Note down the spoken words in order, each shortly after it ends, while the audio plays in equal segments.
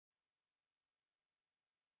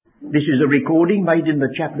This is a recording made in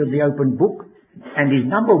the chapel of the open book and is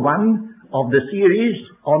number 1 of the series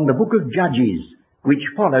on the book of Judges, which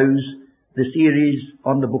follows the series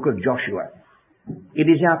on the book of Joshua. It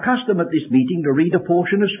is our custom at this meeting to read a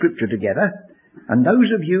portion of scripture together, and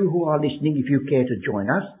those of you who are listening, if you care to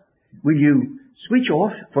join us, will you switch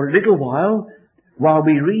off for a little while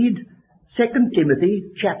we read 2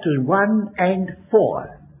 Timothy chapters 1 and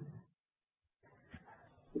 4.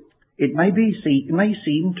 It may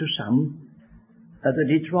seem to some that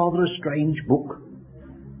it's rather a strange book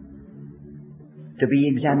to be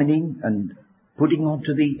examining and putting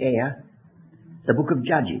onto the air, the book of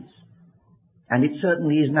Judges. And it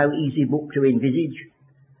certainly is no easy book to envisage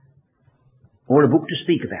or a book to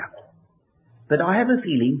speak about. But I have a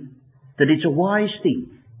feeling that it's a wise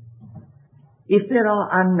thing. If there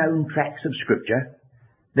are unknown tracts of Scripture,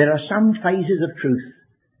 there are some phases of truth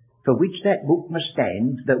for which that book must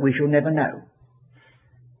stand that we shall never know.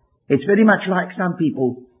 It's very much like some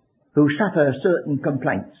people who suffer certain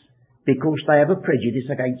complaints because they have a prejudice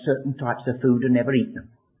against certain types of food and never eat them.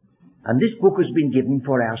 And this book has been given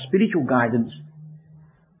for our spiritual guidance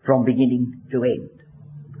from beginning to end.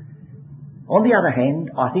 On the other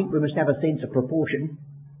hand, I think we must have a sense of proportion.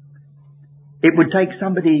 It would take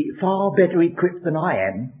somebody far better equipped than I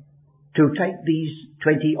am to take these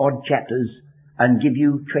 20-odd chapters and give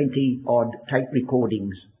you 20-odd tape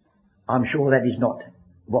recordings. I'm sure that is not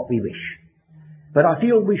what we wish. But I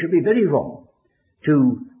feel we should be very wrong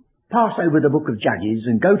to pass over the book of Judges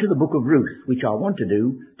and go to the book of Ruth, which I want to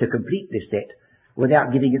do to complete this set,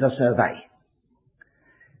 without giving it a survey.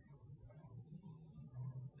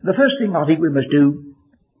 The first thing I think we must do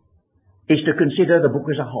is to consider the book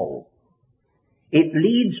as a whole. It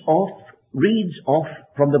reads off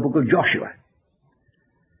from the book of Joshua.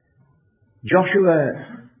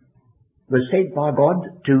 Joshua was sent by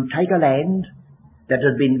God to take a land that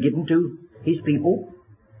had been given to his people,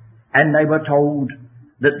 and they were told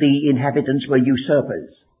that the inhabitants were usurpers,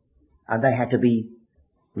 and they had to be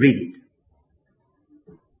rid.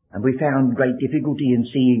 And we found great difficulty in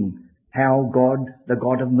seeing how God, the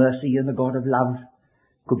God of mercy and the God of love,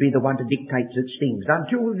 could be the one to dictate such things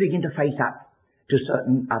until we begin to face up to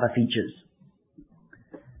certain other features.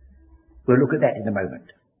 We'll look at that in a moment.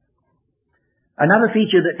 Another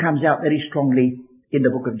feature that comes out very strongly in the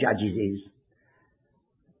book of Judges is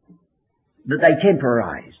that they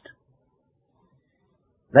temporized.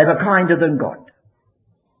 They were kinder than God.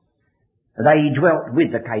 They dwelt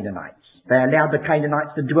with the Canaanites. They allowed the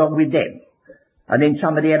Canaanites to dwell with them. And then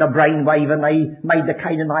somebody had a brainwave and they made the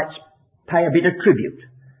Canaanites pay a bit of tribute.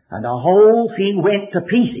 And the whole thing went to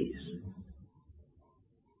pieces.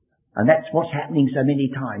 And that's what's happening so many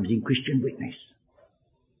times in Christian witness.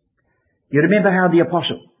 You remember how the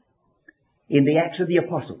apostle, in the Acts of the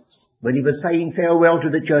Apostles, when he was saying farewell to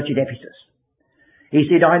the church at Ephesus, he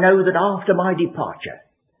said, I know that after my departure,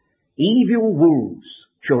 evil wolves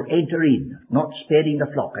shall enter in, not sparing the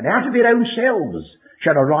flock, and out of your own selves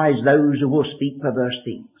shall arise those who will speak perverse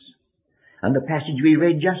things. And the passage we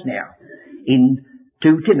read just now in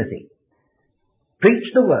 2 Timothy, preach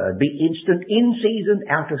the word, be instant, in season,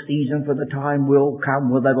 out of season, for the time will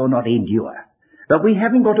come when they will not endure. But we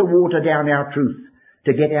haven't got to water down our truth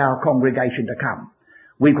to get our congregation to come.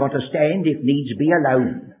 We've got to stand, if needs be,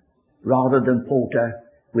 alone, rather than palter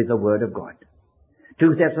with the word of God.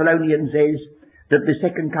 2 Thessalonians says that the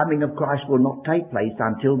second coming of Christ will not take place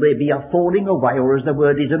until there be a falling away, or as the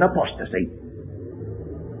word is, an apostasy.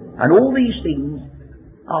 And all these things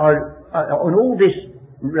are, and all this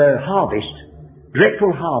harvest,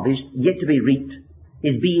 dreadful harvest, yet to be reaped,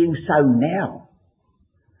 is being sown now.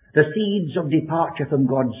 The seeds of departure from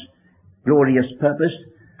God's glorious purpose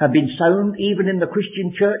have been sown even in the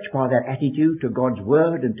Christian church by that attitude to God's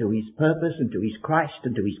word and to his purpose and to his Christ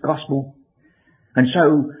and to his gospel. And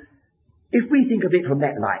so, if we think of it from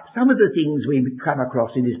that light, some of the things we come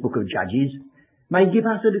across in this book of Judges may give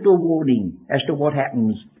us a little warning as to what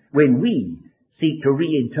happens when we seek to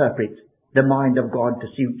reinterpret the mind of God to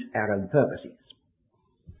suit our own purposes.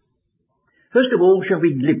 First of all, shall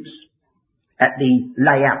we glimpse at the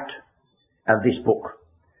layout of this book.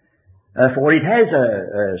 For it has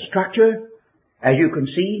a structure, as you can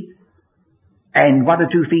see, and one or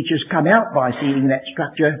two features come out by seeing that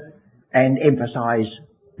structure and emphasize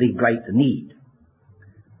the great need.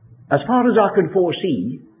 As far as I can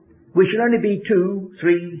foresee, we shall only be 2,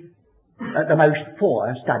 3, at the most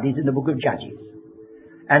 4 studies in the book of Judges.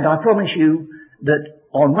 And I promise you that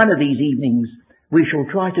on one of these evenings we shall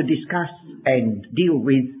try to discuss and deal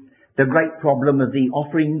with the great problem of the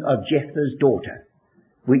offering of Jephthah's daughter,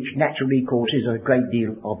 which naturally causes a great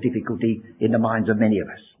deal of difficulty in the minds of many of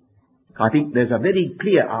us. I think there's a very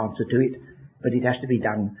clear answer to it, but it has to be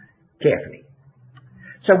done carefully.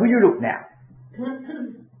 So will you look now?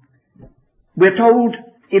 We're told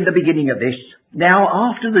in the beginning of this,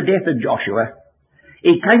 now after the death of Joshua,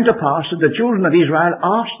 it came to pass that the children of Israel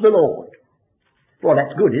asked the Lord. Well,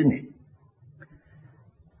 that's good, isn't it?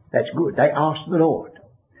 That's good. They asked the Lord.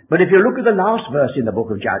 But if you look at the last verse in the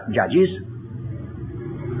book of Judges,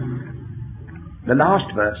 the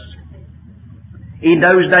last verse, in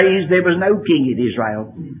those days there was no king in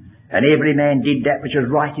Israel, and every man did that which was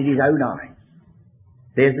right in his own eyes.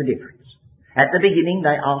 There's the difference. At the beginning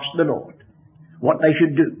they asked the Lord what they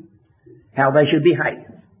should do, how they should behave,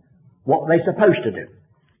 what they're supposed to do.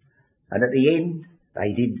 And at the end,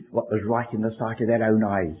 they did what was right in the sight of their own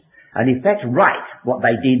eyes. And if that's right, what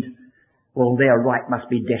they did, well, their right must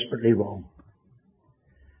be desperately wrong.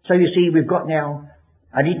 So you see, we've got now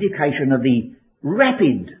an indication of the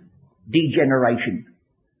rapid degeneration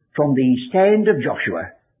from the stand of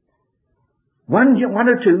Joshua. One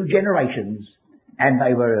or two generations, and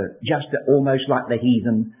they were just almost like the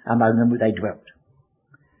heathen among them where they dwelt.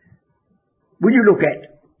 Will you look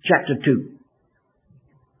at chapter 2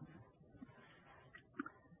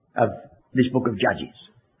 of this book of Judges?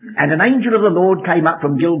 And an angel of the Lord came up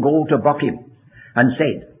from Gilgal to Bochim and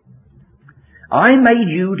said, I made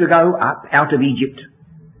you to go up out of Egypt,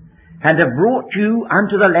 and have brought you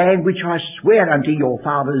unto the land which I swear unto your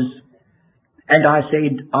fathers, and I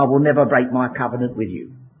said, I will never break my covenant with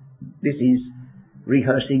you. This is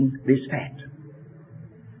rehearsing this fact.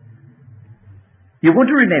 You want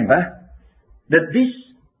to remember that this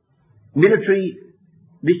military,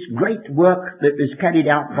 this great work that was carried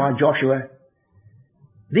out by Joshua,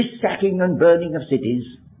 this sacking and burning of cities,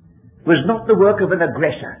 was not the work of an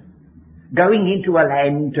aggressor going into a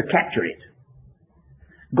land to capture it.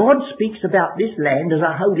 God speaks about this land as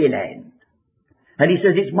a holy land. And he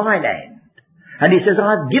says, it's my land. And he says,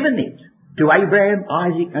 I've given it to Abraham,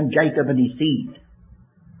 Isaac and Jacob and his seed.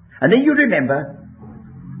 And then you remember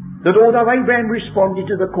that although Abraham responded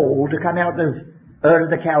to the call to come out of Ur of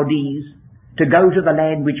the Chaldees, to go to the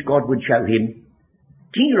land which God would show him,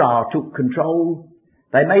 Terah took control.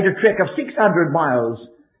 They made a trek of 600 miles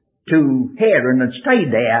to Haran and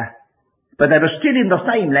stayed there, but they were still in the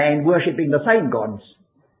same land, worshipping the same gods.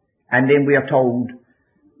 And then we are told,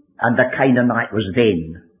 and the Canaanite was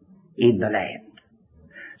then in the land.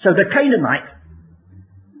 So the Canaanite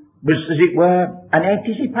was, as it were, an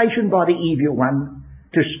anticipation by the evil one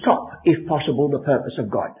to stop, if possible, the purpose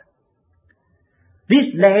of God.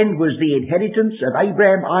 This land was the inheritance of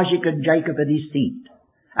Abraham, Isaac and Jacob and his seed.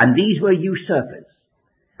 And these were usurpers.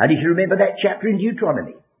 And if you remember that chapter in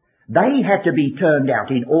Deuteronomy, they had to be turned out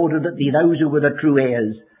in order that those who were the true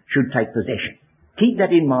heirs should take possession. Keep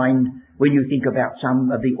that in mind when you think about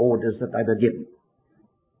some of the orders that they were given.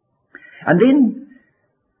 And then,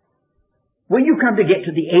 when you come to get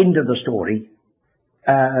to the end of the story,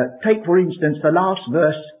 take for instance the last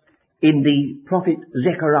verse in the prophet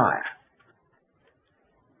Zechariah.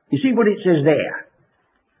 You see what it says there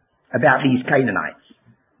about these Canaanites.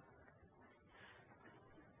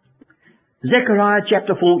 Zechariah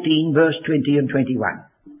chapter 14 verse 20 and 21.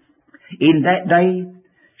 In that day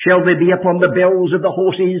shall there be upon the bells of the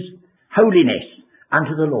horses holiness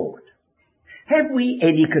unto the Lord. Have we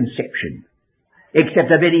any conception, except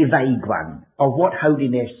a very vague one, of what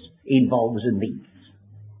holiness involves and means?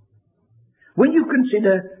 When you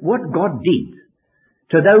consider what God did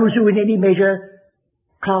to those who in any measure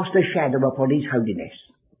cast a shadow upon his holiness,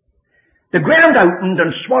 the ground opened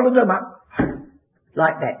and swallowed them up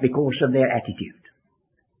like that because of their attitude.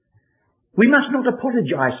 We must not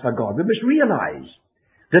apologize for God. We must realize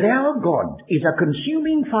that our God is a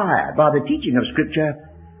consuming fire by the teaching of Scripture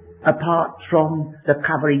apart from the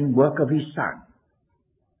covering work of his Son.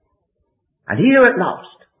 And here at last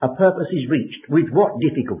a purpose is reached. With what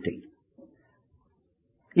difficulty?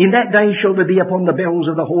 In that day shall there be upon the bells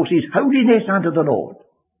of the horses holiness unto the Lord.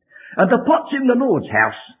 And the pots in the Lord's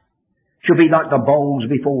house shall be like the bowls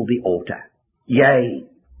before the altar. Yea,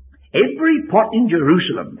 every pot in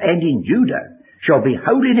Jerusalem and in Judah shall be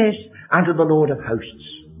holiness unto the Lord of hosts.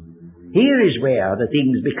 Here is where the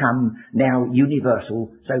things become now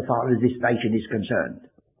universal so far as this nation is concerned.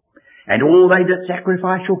 And all they that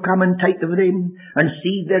sacrifice shall come and take of them and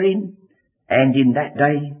seed therein. And in that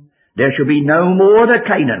day there shall be no more the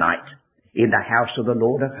Canaanite in the house of the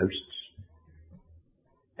Lord of hosts.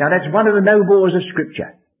 Now that's one of the no mores of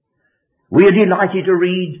Scripture. We are delighted to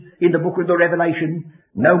read in the book of the Revelation,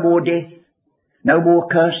 no more death, no more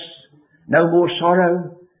curse, no more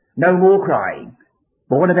sorrow, no more crying.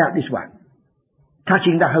 But what about this one?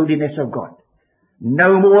 Touching the holiness of God.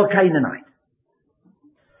 No more Canaanite.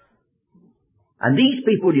 And these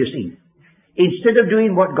people, you see, instead of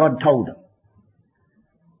doing what God told them,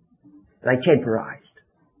 they temporized.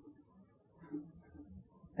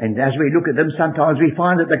 And as we look at them, sometimes we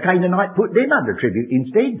find that the Canaanite put them under tribute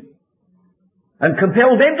instead, and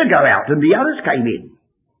compelled them to go out, and the others came in.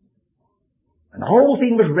 And the whole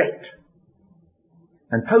thing was wrecked,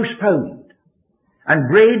 and postponed, and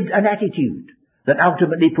bred an attitude that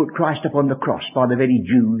ultimately put Christ upon the cross by the very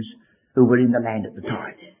Jews who were in the land at the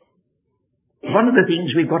time. One of the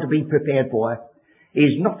things we've got to be prepared for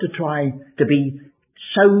is not to try to be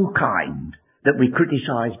so kind that we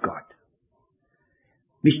criticize God.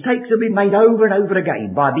 Mistakes have been made over and over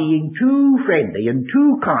again by being too friendly and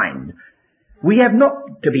too kind. We have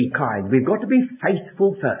not to be kind. We've got to be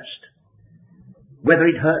faithful first. Whether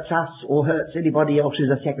it hurts us or hurts anybody else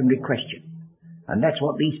is a secondary question. And that's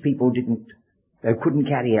what these people couldn't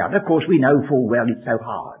carry out. Of course, we know full well it's so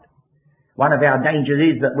hard. One of our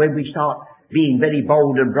dangers is that when we start being very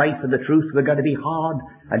bold and brave for the truth, we're going to be hard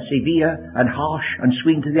and severe and harsh and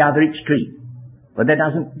swing to the other extreme. But that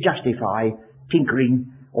doesn't justify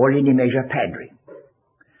tinkering or in any measure pandering.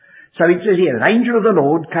 So it says here, an angel of the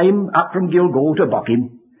Lord came up from Gilgal to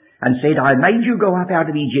Bochim and said, I made you go up out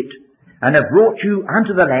of Egypt and have brought you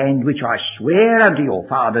unto the land which I swear unto your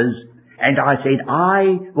fathers, and I said,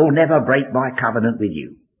 I will never break my covenant with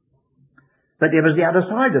you. But there was the other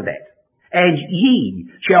side of that. And ye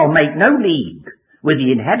shall make no league with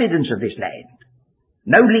the inhabitants of this land.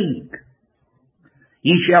 No league.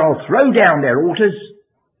 Ye shall throw down their altars,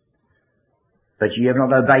 but ye have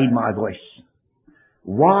not obeyed my voice.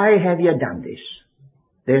 Why have ye done this?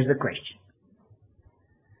 There's the question.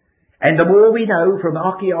 And the more we know from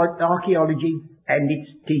archaeology and its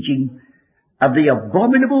teaching of the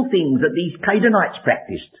abominable things that these Canaanites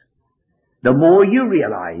practiced, the more you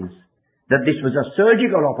realize that this was a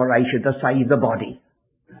surgical operation to save the body.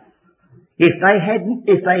 If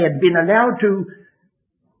they had been allowed to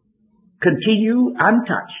continue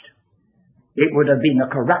untouched, it would have been a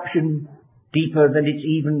corruption deeper than it's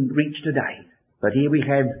even reached today. But here we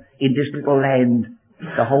have, in this little land,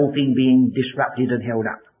 the whole thing being disrupted and held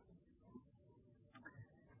up.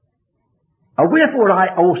 Wherefore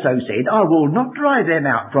I also said, I will not drive them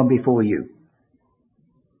out from before you,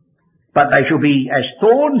 but they shall be as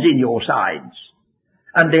thorns in your sides,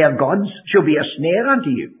 and their gods shall be a snare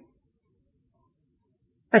unto you.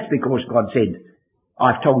 That's because God said,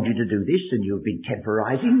 I've told you to do this, and you've been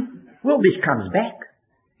temporizing. Well, this comes back,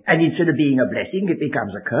 and instead of being a blessing, it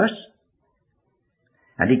becomes a curse.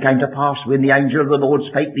 And it came to pass, when the angel of the Lord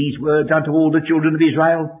spake these words unto all the children of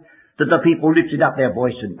Israel, that the people lifted up their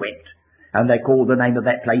voice and wept. And they called the name of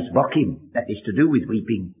that place Bochim, that is to do with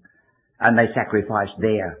weeping. And they sacrificed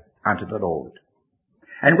there unto the Lord.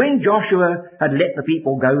 And when Joshua had let the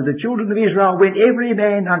people go, the children of Israel went every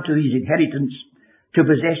man unto his inheritance to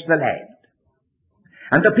possess the land.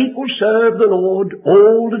 And the people served the Lord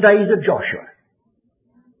all the days of Joshua.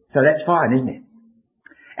 So that's fine, isn't it?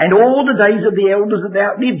 And all the days of the elders that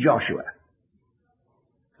outlived Joshua,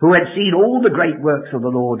 who had seen all the great works of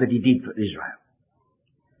the Lord that he did for Israel.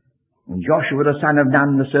 And Joshua the son of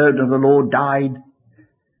Nun, the servant of the Lord, died,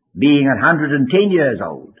 being 110 years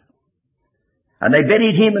old. And they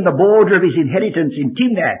buried him in the border of his inheritance in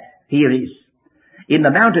Timnath, here is, in the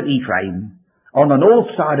mount of Ephraim, on the north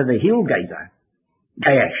side of the hill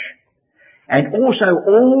Gaash. And also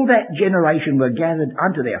all that generation were gathered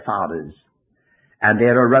unto their fathers. And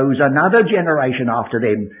there arose another generation after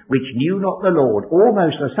them, which knew not the Lord.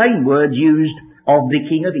 Almost the same words used of the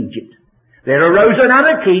king of Egypt. There arose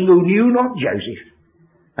another king who knew not Joseph.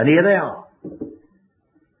 And here they are.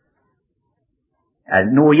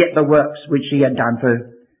 And nor yet the works which he had done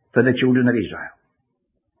for the children of Israel.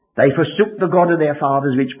 They forsook the God of their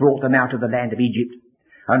fathers, which brought them out of the land of Egypt,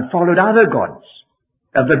 and followed other gods,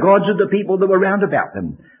 of the gods of the people that were round about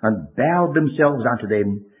them, and bowed themselves unto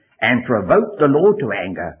them, and provoked the Lord to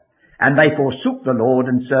anger. And they forsook the Lord,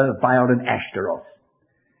 and served Baal and Ashtaroth.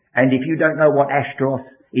 And if you don't know what Ashtaroth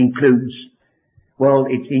includes, well,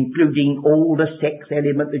 it's including all the sex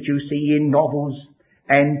element that you see in novels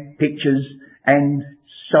and pictures and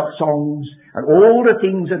songs and all the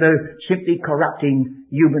things that are simply corrupting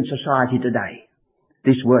human society today.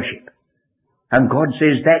 This worship. And God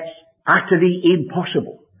says that's utterly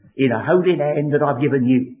impossible in a holy land that I've given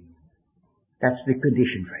you. That's the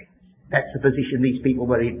condition, friends. That's the position these people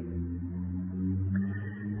were in.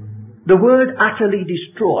 The word utterly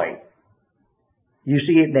destroy, you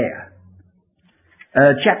see it there.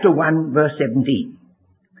 Chapter 1, verse 17.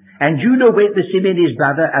 And Judah went with Simeon his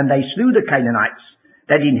brother, and they slew the Canaanites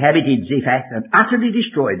that inhabited Zephath, and utterly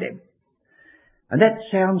destroyed them. And that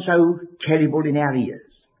sounds so terrible in our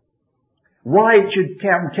ears. Why it should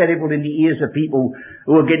sound terrible in the ears of people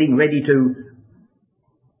who are getting ready to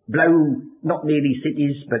blow not merely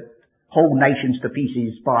cities but whole nations to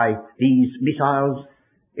pieces by these missiles.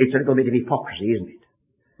 It's a little bit of hypocrisy, isn't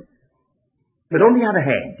it? But on the other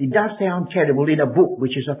hand, it does sound terrible in a book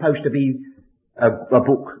which is supposed to be a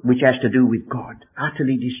book which has to do with God.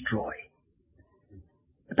 Utterly destroy.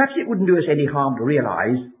 Perhaps it wouldn't do us any harm to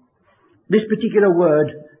realize this particular word,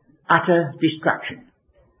 utter destruction.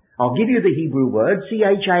 I'll give you the Hebrew word,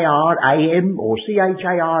 C-H-A-R-A-M or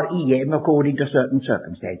C-H-A-R-E-M according to certain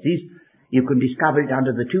circumstances. You can discover it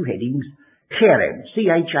under the two headings, Cherem,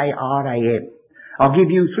 C-H-A-R-A-M. I'll give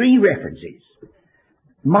you three references.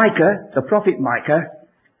 Micah, the prophet Micah,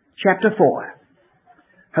 chapter 4.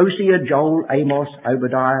 Hosea, Joel, Amos,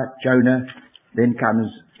 Obadiah, Jonah, then comes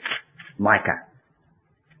Micah.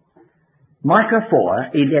 Micah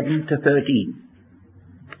 4, 11 to 13.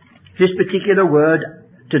 This particular word,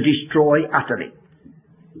 to destroy utterly.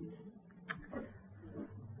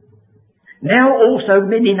 Now also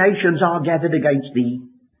many nations are gathered against thee,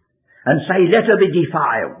 and say, let her be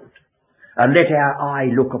defiled, and let our eye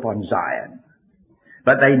look upon Zion.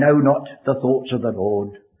 But they know not the thoughts of the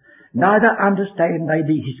Lord, neither understand they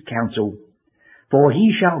his counsel, for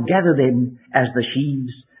he shall gather them as the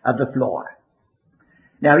sheaves of the floor.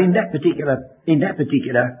 Now in that particular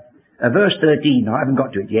verse 13, I haven't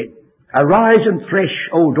got to it yet. Arise and thresh,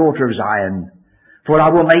 O daughter of Zion, for I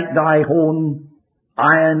will make thy horn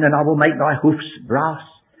iron, and I will make thy hoofs brass,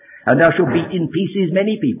 and thou shalt beat in pieces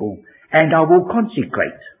many people, and I will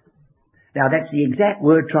consecrate. Now that's the exact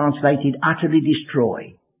word translated utterly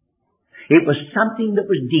destroy. It was something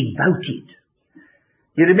that was devoted.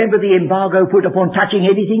 You remember the embargo put upon touching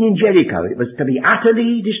anything in Jericho. It was to be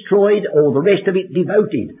utterly destroyed, or the rest of it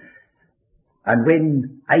devoted. And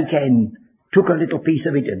when Achan took a little piece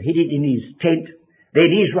of it and hid it in his tent,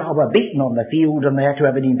 then Israel were beaten on the field, and they had to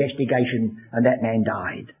have an investigation, and that man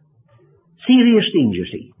died. Serious things, you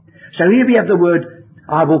see. So here we have the word,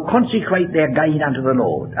 I will consecrate their gain unto the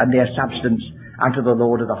Lord, and their substance unto the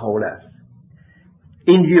Lord of the whole earth.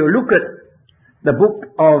 If you look at the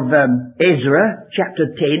book of Ezra,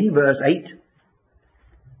 chapter 10, verse 8,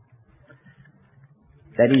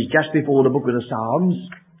 that is just before the book of the Psalms,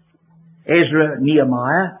 Ezra,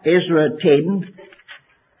 Nehemiah, Ezra 10,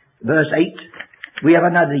 verse 8, we have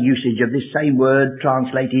another usage of this same word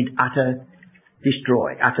translated utterly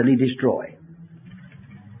destroy.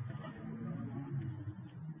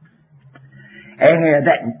 And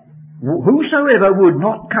that whosoever would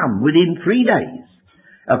not come within 3 days,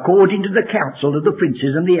 according to the counsel of the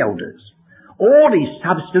princes and the elders, all his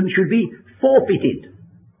substance should be forfeited.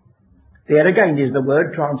 There again is the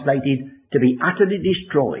word translated to be utterly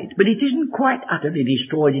destroyed. But it isn't quite utterly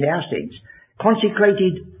destroyed in our sense.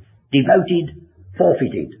 Consecrated, devoted,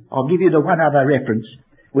 forfeited. I'll give you the one other reference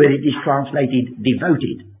where it is translated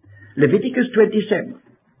devoted. Leviticus 27.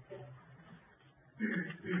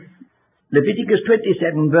 Leviticus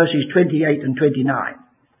 27 verses 28 and 29.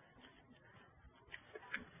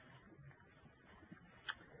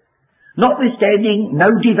 Notwithstanding, no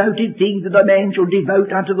devoted thing that a man shall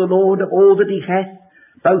devote unto the Lord of all that he hath,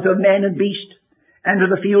 both of man and beast, and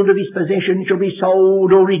of the field of his possession shall be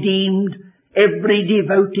sold or redeemed. Every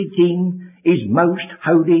devoted thing is most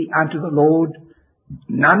holy unto the Lord.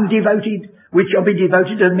 None devoted, which shall be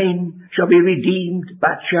devoted to men, shall be redeemed,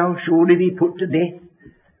 but shall surely be put to death.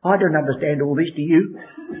 I don't understand all this, do you?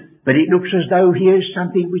 But it looks as though here's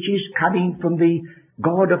something which is coming from the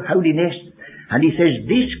God of holiness, and he says,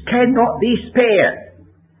 this cannot be spared.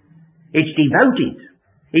 It's devoted.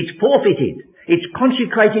 It's forfeited. It's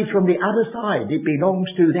consecrated from the other side. It belongs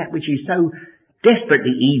to that which is so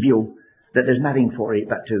desperately evil that there's nothing for it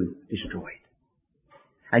but to destroy it.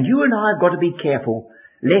 And you and I have got to be careful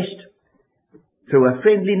lest through a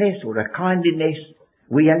friendliness or a kindliness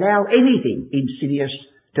we allow anything insidious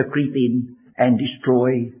to creep in and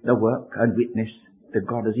destroy the work and witness that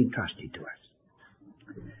God has entrusted to us.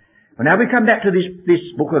 Well, now we come back to this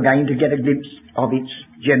book again to get a glimpse of its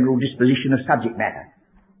general disposition of subject matter.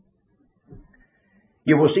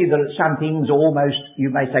 You will see that some things are almost, you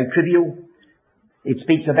may say, trivial. It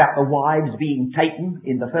speaks about the wives being taken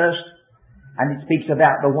in the first, and it speaks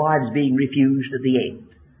about the wives being refused at the end.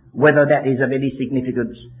 Whether that is of any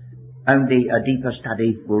significance, only a deeper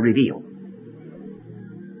study will reveal.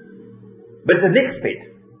 But the next bit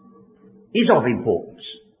is of importance.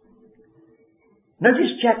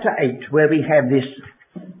 Notice chapter 8, where we have this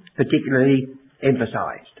particularly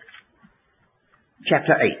emphasized.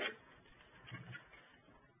 Chapter 8.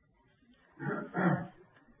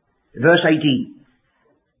 Verse 18.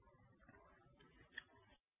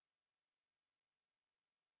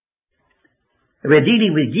 We're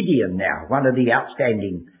dealing with Gideon now, one of the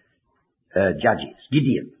outstanding judges.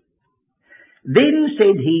 Gideon. Then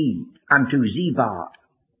said he unto Zebah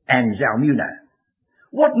and Zalmunna,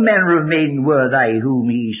 What manner of men were they whom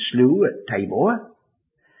ye slew at Tabor?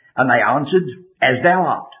 And they answered, As thou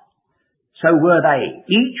art. So were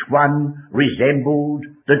they. Each one resembled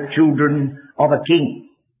the children of a king.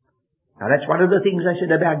 Now that's one of the things I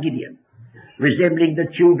said about Gideon, resembling the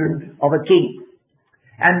children of a king.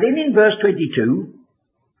 And then in verse 22,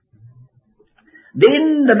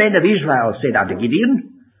 Then the men of Israel said unto Gideon,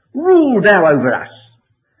 Rule thou over us,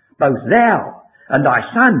 both thou and thy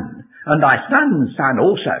son, and thy son's son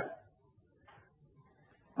also.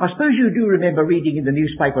 I suppose you do remember reading in the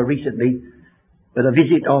newspaper recently the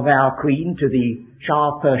visit of our Queen to the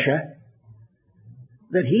Shah of Persia,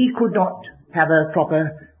 that he could not have a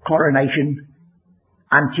proper coronation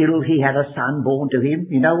until he had a son born to him.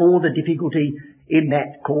 You know all the difficulty in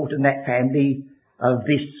that court and that family of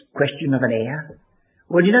this question of an heir.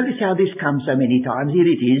 Well, you notice how this comes so many times. Here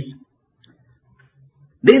it is.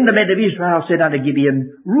 Then the men of Israel said unto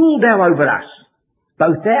Gideon, Rule thou over us,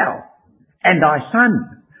 both thou and thy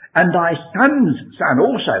son, and thy son's son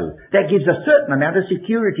also. That gives a certain amount of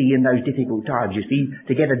security in those difficult times, you see,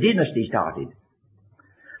 to get a dynasty started.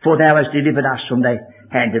 For thou hast delivered us from the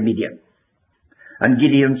hand of Midian. And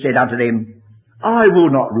Gideon said unto them, I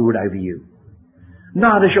will not rule over you,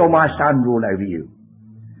 neither shall my son rule over you.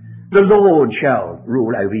 The Lord shall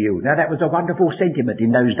rule over you. Now that was a wonderful sentiment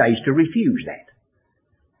in those days to refuse that.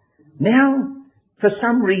 Now, for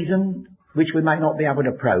some reason, which we may not be able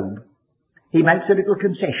to probe, he makes a little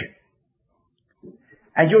concession.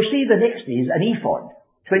 And you'll see the next is an ephod,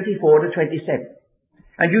 24 to 27.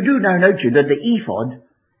 And you do know, don't you, that the ephod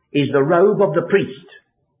is the robe of the priest,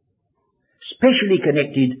 specially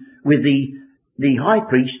connected with the high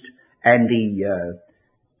priest and the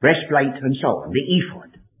breastplate and so on, the ephod.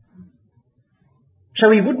 So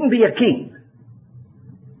he wouldn't be a king,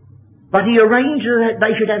 but he arranged that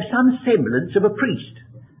they should have some semblance of a priest.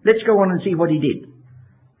 Let's go on and see what he did.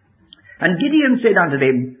 And Gideon said unto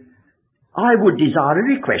them, I would desire a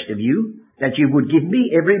request of you, that you would give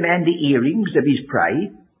me every man the earrings of his prey.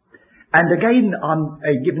 And again, I'm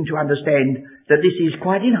given to understand that this is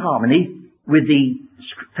quite in harmony with the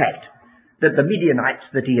fact that the Midianites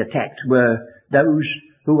that he attacked were those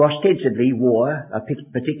who ostensibly wore a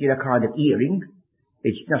particular kind of earring.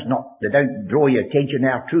 It's just not, they don't draw your attention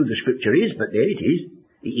how true the scripture is, but there it is,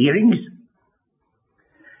 the earrings.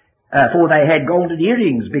 For they had golden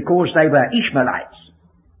earrings because they were Ishmaelites.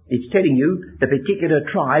 It's telling you the particular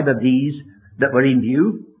tribe of these that were in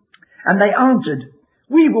view. And they answered,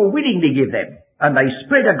 We will willingly give them. And they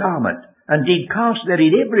spread a garment and did cast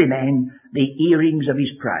therein every man the earrings of his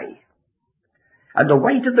prey. And the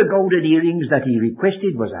weight of the golden earrings that he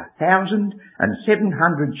requested was 1,700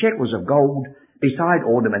 shekels of gold, beside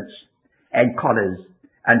ornaments and collars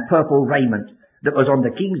and purple raiment that was on the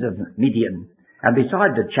kings of Midian, and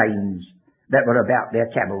beside the chains that were about their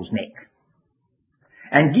camel's neck.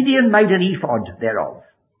 And Gideon made an ephod thereof,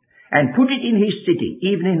 and put it in his city,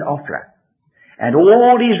 even in Ophrah. And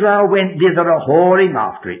all Israel went thither a-whoring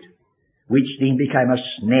after it, which thing became a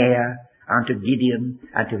snare unto Gideon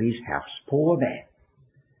and to his house. Poor man.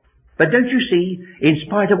 But don't you see, in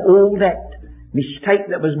spite of all that mistake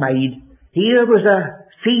that was made, here was a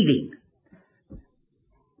feeling.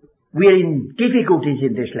 We're in difficulties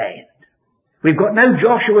in this land. We've got no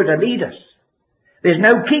Joshua to lead us. There's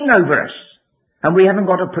no king over us. And we haven't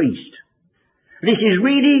got a priest. This is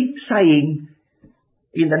really saying,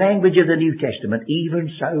 in the language of the New Testament, even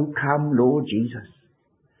so come Lord Jesus.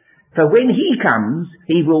 For when he comes,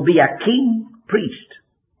 he will be a king priest.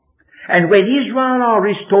 And when Israel are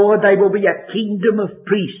restored, they will be a kingdom of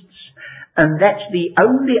priests. And that's the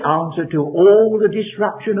only answer to all the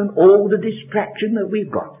disruption and all the distraction that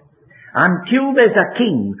we've got. Until there's a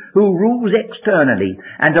king who rules externally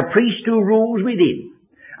and a priest who rules within.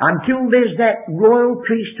 Until there's that royal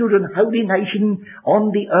priesthood and holy nation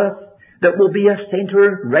on the earth that will be a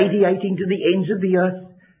centre radiating to the ends of the earth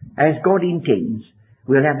as God intends,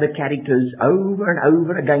 we'll have the characters over and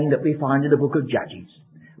over again that we find in the book of Judges.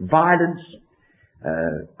 Violence,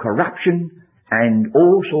 corruption, and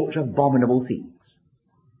all sorts of abominable things.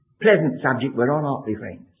 Pleasant subject we're on, aren't we,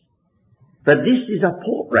 friends? But this is a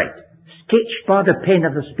portrait, sketched by the pen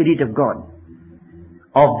of the Spirit of God,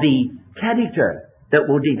 of the character that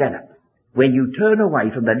will develop when you turn away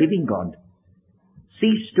from the living God,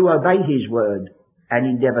 cease to obey his word, and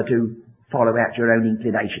endeavour to follow out your own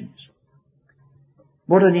inclinations.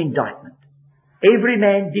 What an indictment. Every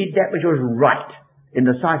man did that which was right in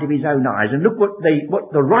the sight of his own eyes. And look what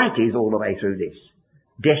the right is all the way through this.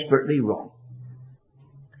 Desperately wrong.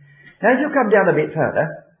 Now, if you come down a bit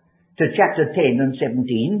further to chapter 10 and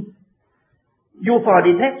 17, you'll find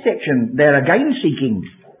in that section they're again seeking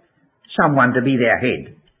someone to be their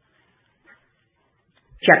head.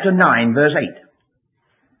 Chapter 9, verse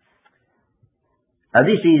 8.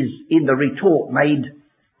 This is in the retort made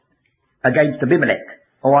against Abimelech.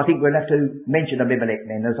 Oh, I think we'll have to mention Abimelech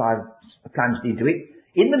then as I've plunged into it.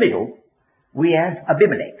 In the middle, we have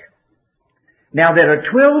Abimelech. Now, there are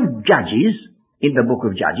 12 judges in the book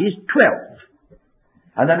of Judges, 12.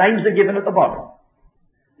 And the names are given at the bottom.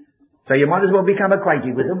 So you might as well become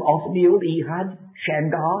acquainted with them. Othniel, Ehud,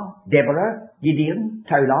 Shamgar, Deborah, Gideon,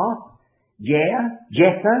 Tola, Jair,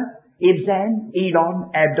 Jephthah, Ibzan, Elon,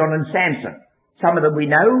 Abdon and Samson. Some of them we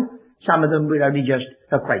know, some of them we're only just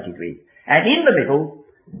acquainted with. And in the middle,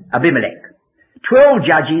 Abimelech. 12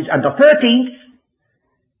 judges, and the 13th,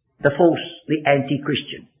 the false, the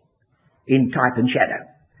anti-Christian, in type and shadow.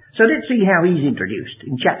 So let's see how he's introduced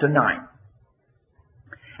in chapter 9.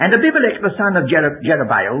 And Abimelech, the son of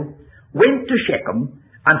Jerubbaal, went to Shechem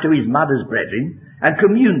unto his mother's brethren, and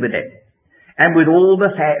communed with them, and with all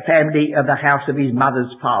the family of the house of his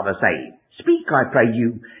mother's father, saying, Speak, I pray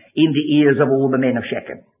you, in the ears of all the men of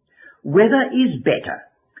Shechem, whether is better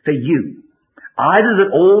for you, either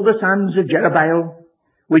that all the sons of Jerubbaal,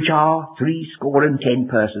 which are 70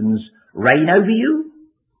 persons, reign over you,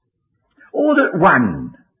 or that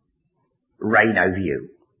one reign over you.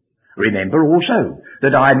 Remember also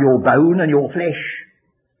that I am your bone and your flesh.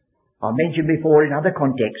 I mentioned before in other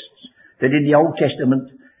contexts that in the Old Testament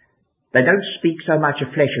they don't speak so much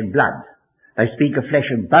of flesh and blood. They speak of flesh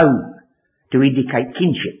and bone to indicate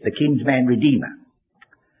kinship, the kinsman redeemer.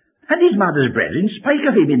 And his mother's brethren spake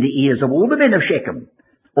of him in the ears of all the men of Shechem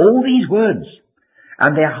all these words,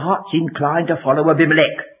 and their hearts inclined to follow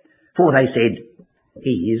Abimelech, for they said,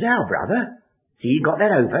 He is our brother. He got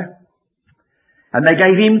that over. And they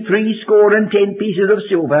gave him 70 pieces of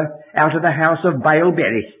silver out of the house of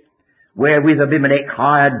Baal-berith, wherewith Abimelech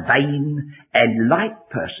hired vain and light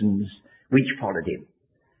persons which followed him.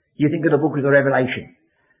 You think of the book of the Revelation.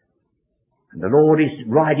 And the Lord is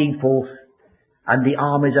riding forth, and the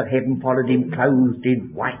armies of heaven followed him, clothed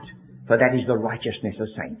in white, for that is the righteousness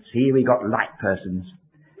of saints. Here we got light persons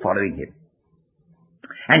following him.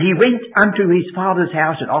 And he went unto his father's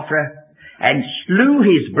house at Ophrah, and slew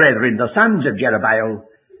his brethren, the sons of Jerubbaal,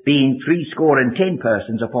 being 70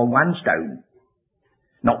 persons upon one stone.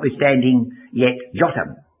 Notwithstanding, yet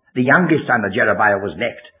Jotham, the youngest son of Jerubbaal, was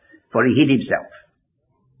left, for he hid himself.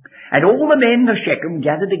 And all the men of Shechem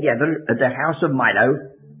gathered together at the house of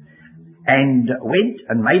Milo, and went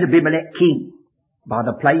and made Abimelech king by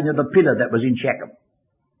the plain of the pillar that was in Shechem.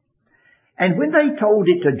 And when they told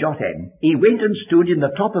it to Jotham, he went and stood in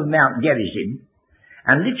the top of Mount Gerizim,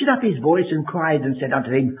 and lifted up his voice and cried and said unto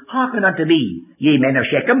them, Hearken unto me, ye men of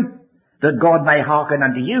Shechem, that God may hearken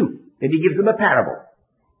unto you. Then he gives them a parable.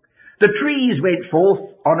 The trees went forth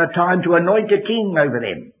on a time to anoint a king over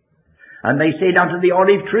them. And they said unto the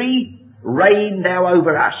olive tree, Reign thou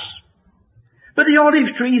over us. But the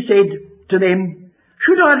olive tree said to them,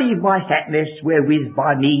 Should I leave my fatness, wherewith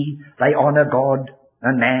by me they honour God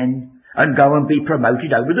and man, and go and be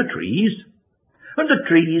promoted over the trees? And the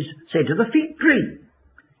trees said to the fig tree,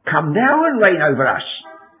 Come thou and reign over us.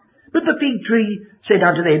 But the fig tree said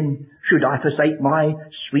unto them, Should I forsake my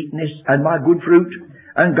sweetness and my good fruit,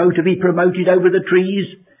 and go to be promoted over the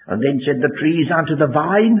trees? And then said the trees unto the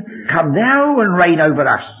vine, Come thou and reign over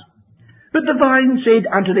us. But the vine said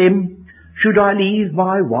unto them, Should I leave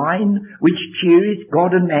my wine, which cheereth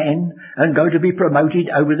God and man, and go to be promoted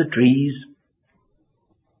over the trees?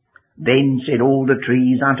 Then said all the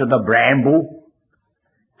trees unto the bramble,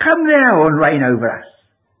 Come thou and reign over us.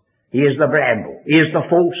 He is the bramble. He is the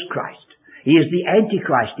false Christ. He is the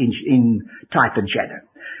Antichrist in type and shadow.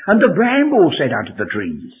 And the bramble said unto the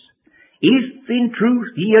trees, If in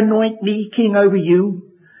truth ye anoint me king over you,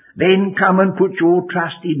 then come and put your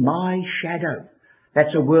trust in my shadow.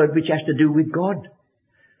 That's a word which has to do with God.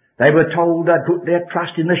 They were told they'd put their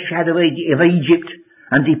trust in the shadow of Egypt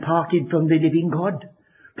and departed from the living God.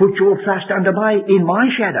 Put your trust in my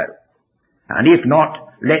shadow. And if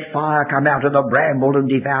not, let fire come out of the bramble and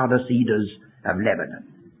devour the cedars of Lebanon.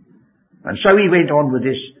 And so he went on with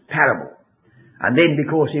this parable. And then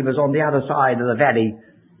because he was on the other side of the valley,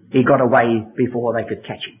 he got away before they could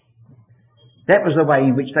catch him. That was the way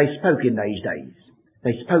in which they spoke in those days.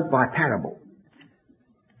 They spoke by parable.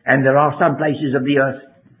 And there are some places of the earth,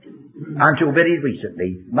 until very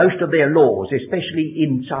recently, most of their laws, especially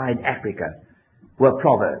inside Africa, were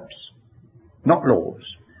proverbs, not laws.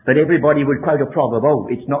 But everybody would quote a proverb, oh,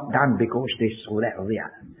 it's not done because this or that or the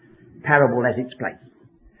other. Parable has its place.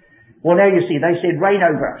 Well, now you see, they said, reign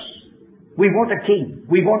over us. We want a king.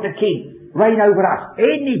 We want a king. Reign over us.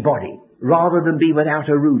 Anybody, rather than be without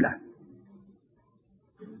a ruler.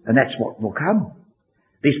 And that's what will come.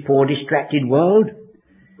 This poor distracted world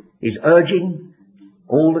is urging,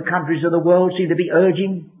 all the countries of the world seem to be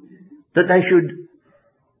urging that they should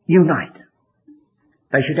unite.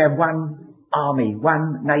 They should have one army,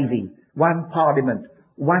 one navy, one parliament,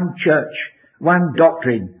 one church, one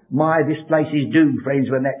doctrine. My, this place is doomed, friends,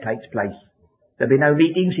 when that takes place. There'll be no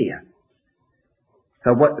meetings here.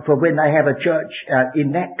 For when they have a church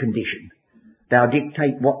in that condition, they'll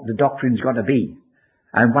dictate what the doctrine's got to be.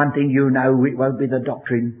 And one thing you know, it won't be the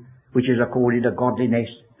doctrine which is according to godliness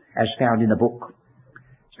as found in the book.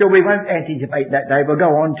 Still, we won't anticipate that day. We'll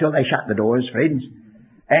go on till they shut the doors, friends.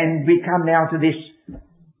 And we come now to this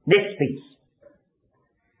next piece.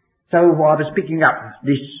 So I was picking up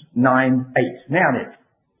this 9:8. Now then,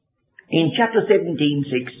 in chapter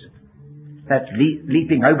 17:6, that's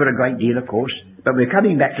leaping over a great deal, of course, but we're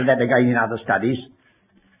coming back to that again in other studies.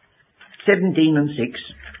 17 and 6.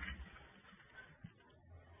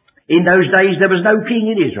 In those days there was no king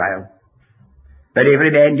in Israel, but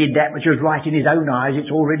every man did that which was right in his own eyes.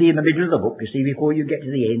 It's already in the middle of the book, you see, before you get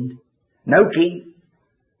to the end. No king.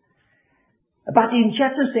 But in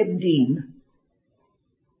chapter 17,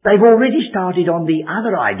 they've already started on the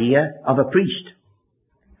other idea of a priest.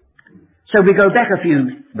 So we go back a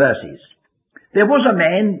few verses. There was a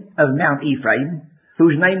man of Mount Ephraim,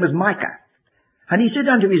 whose name was Micah. And he said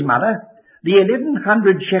unto his mother, The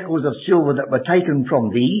 1100 shekels of silver that were taken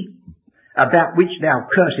from thee, about which thou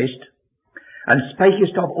cursest, and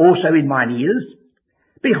spakest of also in mine ears,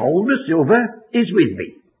 behold, the silver is with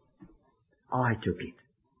me. I took it.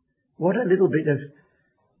 What a little bit of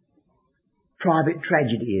private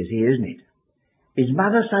tragedy is here, isn't it? His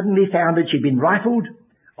mother suddenly found that she'd been rifled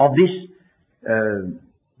of this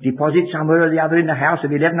deposit somewhere or the other in the house of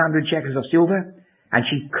 1100 shekels of silver, and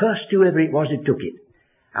she cursed whoever it was that took it.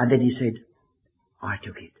 And then he said, I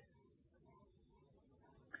took it.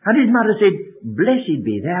 And his mother said, Blessed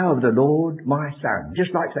be thou of the Lord, my son,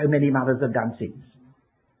 just like so many mothers have done since.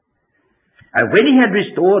 And when he had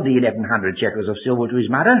restored the 1100 shekels of silver to his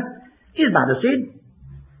mother said,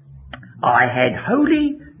 I had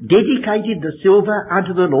wholly dedicated the silver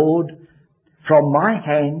unto the Lord from my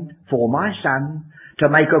hand for my son, to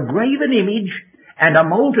make a graven image and a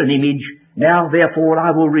molten image. Now therefore I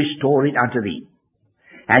will restore it unto thee.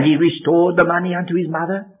 And he restored the money unto his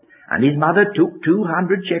mother, and his mother took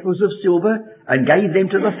 200 shekels of silver and gave them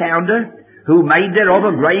to the founder, who made thereof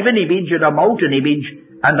a graven image and a molten image,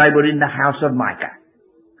 and they were in the house of Micah.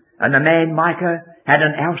 And the man Micah had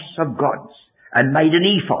an house of gods, and made an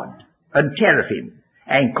ephod and teraphim,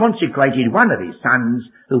 and consecrated one of his sons,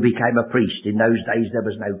 who became a priest. In those days there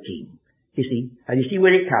was no king. You see, and you see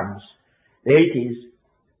where it comes. There it is.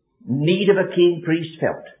 Need of a king, priest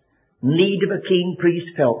felt. Need of a king,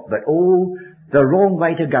 priest felt, but all the wrong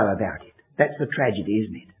way to go about it. That's the tragedy,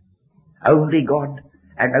 isn't it? Only God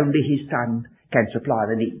and only his Son can supply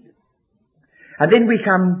the need. And then we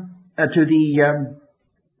come to the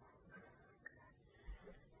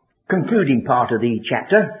concluding part of the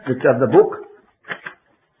chapter, of the book,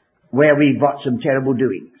 where we've got some terrible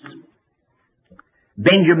doings.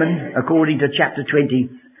 Benjamin, according to chapter 20,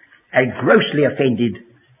 had grossly offended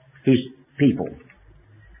his people.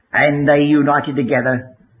 And they united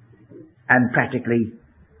together and practically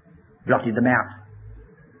blotted them out.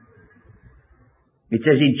 It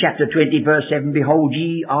says in chapter 20, verse 7, Behold,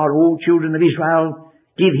 ye are all children of Israel,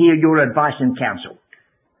 give here your advice and counsel.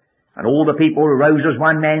 And all the people arose as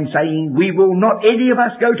one man, saying, We will not any of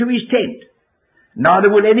us go to his tent, neither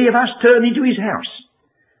will any of us turn into his house.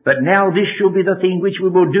 But now this shall be the thing which we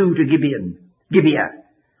will do to Gibeah.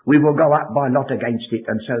 We will go up by lot against it.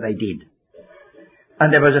 And so they did.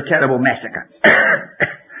 And there was a terrible massacre.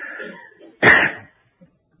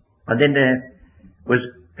 And then there was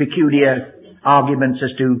peculiar arguments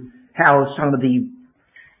as to how some of the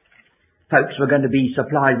folks were going to be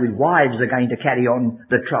supplied with wives are going to carry on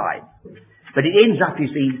the tribe. But it ends up, you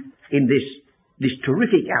see, in this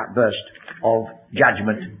terrific outburst of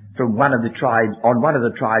judgment from one of the tribes, on one of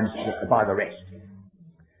the tribes by the rest.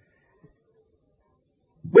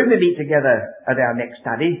 When we meet together at our next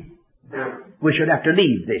study, we should have to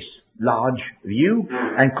leave this large view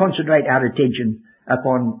and concentrate our attention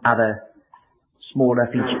upon other smaller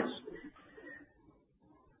features.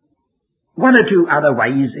 One or two other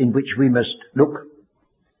ways in which we must look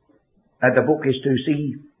at the book is to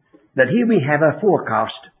see that here we have a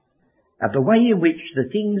forecast of the way in which the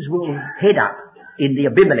things will head up in the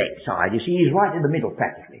Abimelech side. You see, he's right in the middle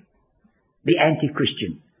practically. The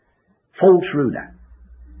anti-Christian, false ruler.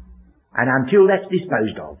 And until that's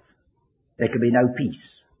disposed of, there can be no peace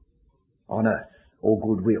on earth or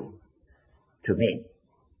goodwill to men.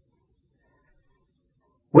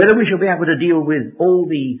 Whether we shall be able to deal with all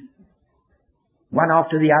the, one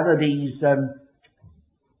after the other, these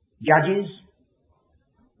judges,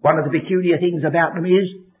 one of the peculiar things about them is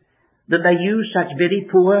that they use such very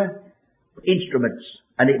poor instruments,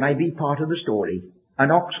 and it may be part of the story. An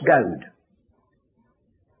ox goad.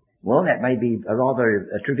 Well, that may be a rather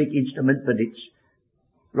a terrific instrument, but it's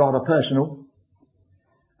rather personal.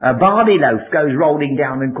 A barley loaf goes rolling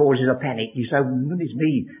down and causes a panic. You say, goodness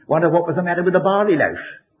me, wonder what was the matter with the barley loaf.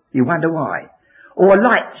 You wonder why. Or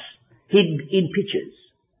lights hid in pitchers.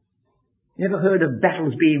 Never heard of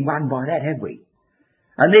battles being won by that, have we?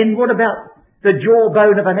 And then what about the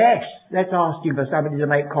jawbone of an ass? That's asking for somebody to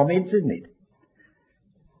make comments, isn't it?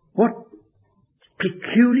 What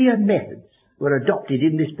peculiar methods were adopted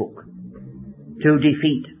in this book to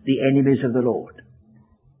defeat the enemies of the Lord.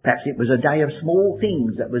 Perhaps it was a day of small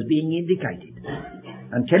things that was being indicated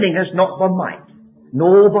and telling us, not by might,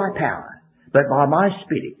 nor by power, but by my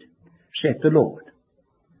Spirit, saith the Lord.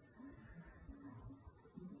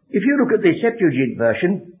 If you look at the Septuagint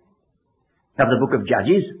version of the book of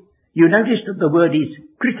Judges, you notice that the word is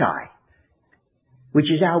kritai, which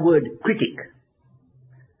is our word critic.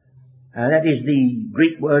 That is the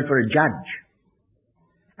Greek word for a judge.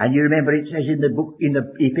 And you remember it says in the book, in the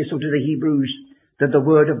epistle to the Hebrews, that the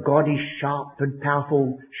word of God is sharp and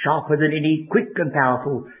powerful, sharper than any, quick and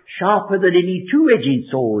powerful, sharper than any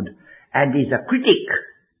two-edged sword, and is a critic,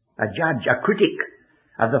 a judge, a critic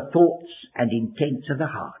of the thoughts and intents of the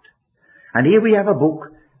heart. And here we have a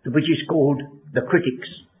book which is called The Critics,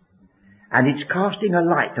 and it's casting a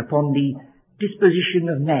light upon the disposition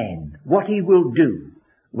of man, what he will do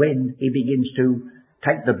when he begins to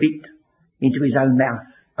take the bit into his own mouth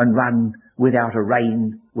and run without a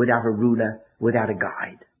rein, without a ruler, without a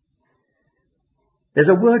guide. There's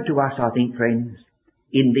a word to us, I think, friends,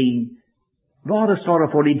 in the rather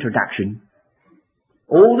sorrowful introduction.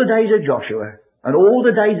 All the days of Joshua and all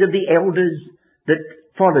the days of the elders that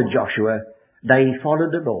followed Joshua, they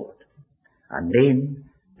followed the Lord. And then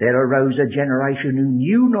there arose a generation who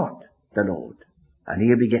knew not the Lord. And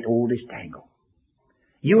here we get all this tangle.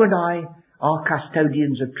 You and I are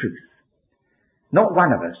custodians of truth. Not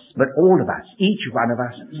one of us, but all of us, each one of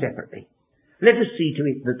us separately. Let us see to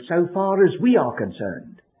it that so far as we are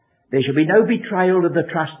concerned, there shall be no betrayal of the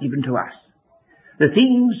trust given to us. The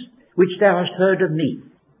things which thou hast heard of me,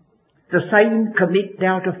 the same commit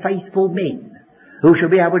thou to faithful men, who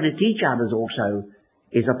shall be able to teach others also,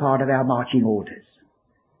 is a part of our marching orders.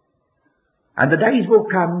 And the days will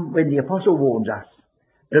come when the apostle warns us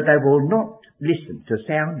that they will not listen to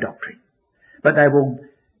sound doctrine, but they will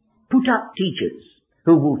put up teachers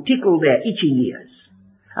who will tickle their itching ears,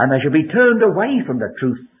 and they shall be turned away from the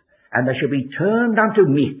truth, and they shall be turned unto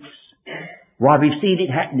myths. Why, we've seen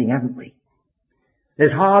it happening, haven't we?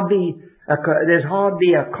 There's hardly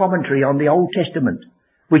a commentary on the Old Testament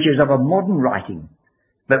which is of a modern writing,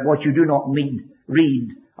 but what you do not read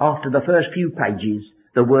after the first few pages,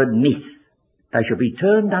 the word myth. They shall be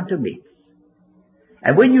turned unto myths.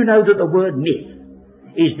 And when you know that the word myth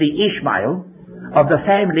is the Ishmael of the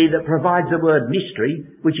family that provides the word mystery,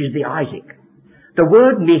 which is the Isaac, the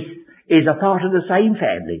word myth is a part of the same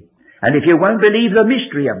family. And if you won't believe the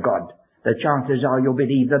mystery of God, the chances are you'll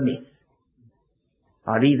believe the myth.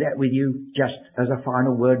 I'll leave that with you just as a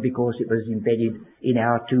final word because it was embedded in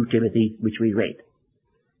our 2 Timothy which we read.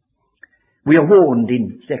 We are warned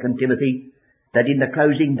in 2 Timothy that in the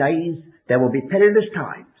closing days there will be perilous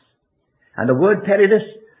times. And the word perilous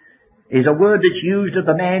is a word that's used of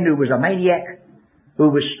the man who was a maniac, who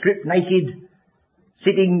was stripped naked,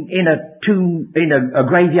 sitting in a tomb, in a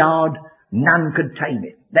graveyard, none could tame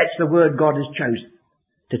him. That's the word God has chosen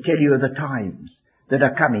to tell you of the times that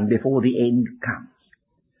are coming before the end comes.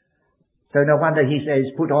 So no wonder he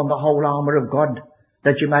says, put on the whole armour of God,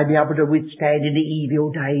 that you may be able to withstand in the evil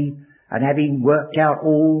day, and having worked out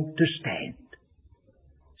all, to stand.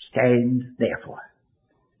 Stand therefore.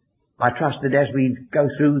 I trust that as we go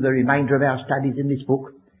through the remainder of our studies in this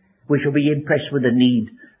book, we shall be impressed with the need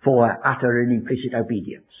for utter and implicit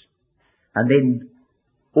obedience. And then,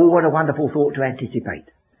 oh, what a wonderful thought to anticipate,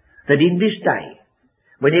 that in this day,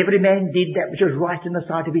 when every man did that which was right in the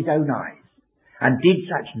sight of his own eyes, and did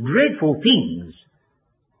such dreadful things,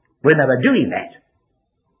 when they were doing that,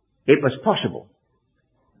 it was possible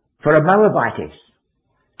for a Moabitess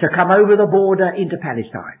to come over the border into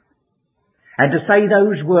Palestine and to say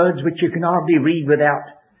those words which you can hardly read without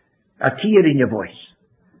a tear in your voice.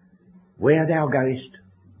 Where thou goest,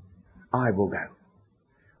 I will go.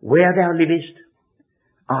 Where thou livest,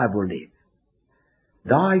 I will live.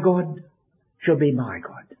 Thy God shall be my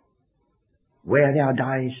God. Where thou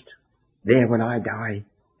diest, there will I die,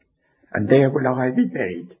 and there will I be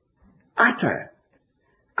buried. Utter,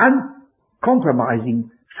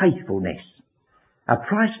 uncompromising faithfulness. A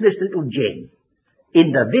priceless little gem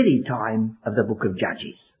in the very time of the book of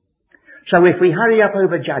Judges. So if we hurry up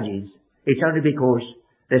over Judges, it's only because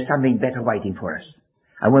there's something better waiting for us.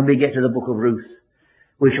 And when we get to the book of Ruth,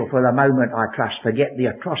 we shall for the moment, I trust, forget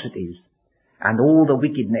the atrocities and all the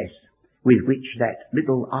wickedness with which that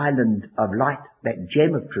little island of light, that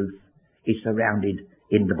gem of truth, is surrounded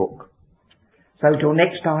in the book. So till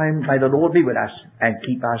next time, may the Lord be with us and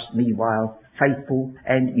keep us meanwhile faithful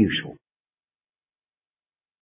and useful.